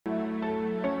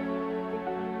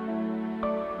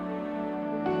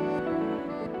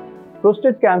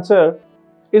Prostate cancer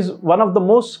is one of the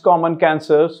most common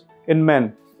cancers in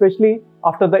men, especially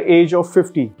after the age of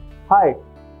 50. Hi,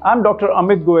 I'm Dr.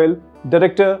 Amit Goel,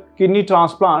 Director, Kidney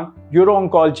Transplant,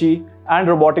 Uro-Oncology and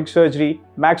Robotic Surgery,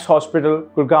 Max Hospital,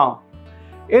 Gurugram.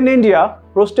 In India,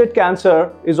 prostate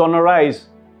cancer is on a rise.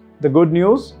 The good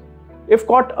news? If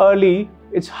caught early,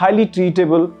 it's highly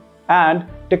treatable and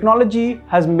technology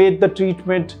has made the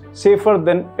treatment safer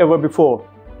than ever before.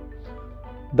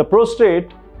 The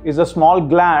prostate is a small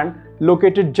gland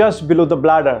located just below the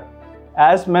bladder.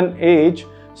 As men age,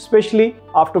 especially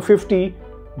after 50,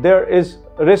 there is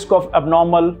risk of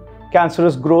abnormal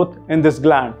cancerous growth in this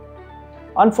gland.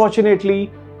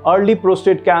 Unfortunately, early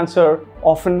prostate cancer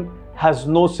often has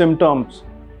no symptoms,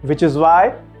 which is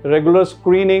why regular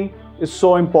screening is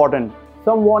so important.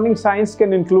 Some warning signs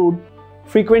can include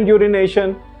frequent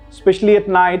urination, especially at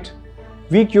night,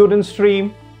 weak urine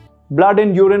stream, blood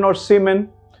in urine or semen,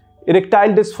 erectile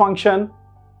dysfunction.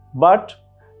 But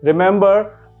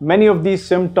remember, many of these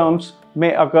symptoms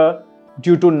may occur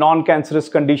due to non-cancerous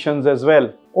conditions as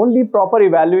well. Only proper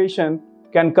evaluation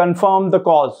can confirm the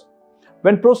cause.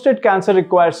 When prostate cancer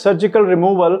requires surgical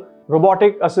removal,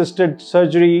 robotic-assisted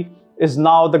surgery is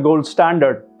now the gold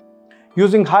standard.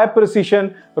 Using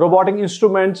high-precision robotic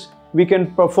instruments, we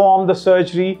can perform the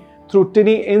surgery through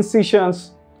tiny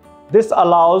incisions. This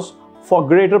allows for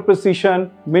greater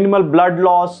precision, minimal blood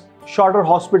loss, shorter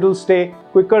hospital stay,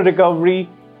 quicker recovery,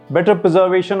 better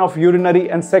preservation of urinary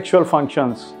and sexual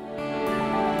functions.